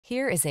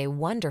Here is a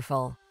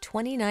wonderful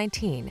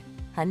 2019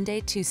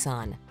 Hyundai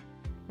Tucson.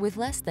 With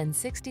less than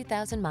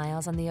 60,000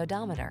 miles on the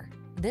odometer,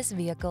 this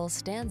vehicle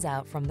stands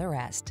out from the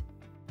rest.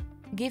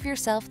 Give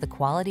yourself the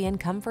quality and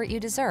comfort you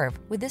deserve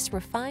with this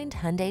refined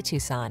Hyundai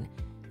Tucson.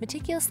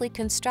 Meticulously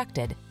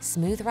constructed,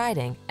 smooth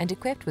riding, and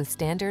equipped with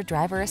standard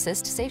driver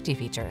assist safety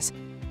features,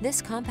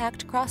 this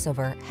compact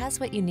crossover has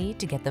what you need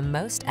to get the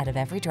most out of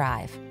every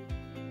drive.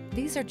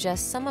 These are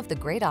just some of the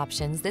great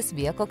options this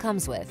vehicle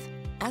comes with: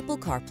 Apple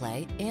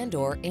CarPlay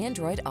and/or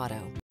Android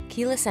Auto,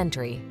 keyless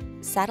entry,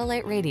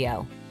 satellite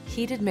radio,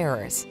 heated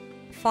mirrors,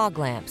 fog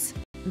lamps,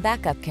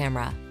 backup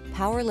camera,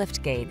 power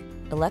liftgate,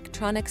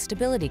 electronic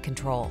stability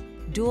control,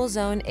 dual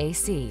zone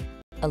AC,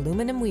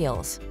 aluminum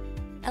wheels.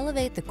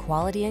 Elevate the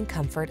quality and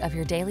comfort of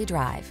your daily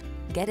drive.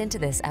 Get into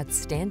this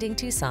outstanding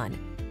Tucson.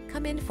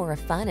 Come in for a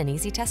fun and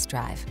easy test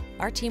drive.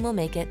 Our team will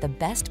make it the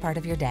best part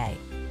of your day.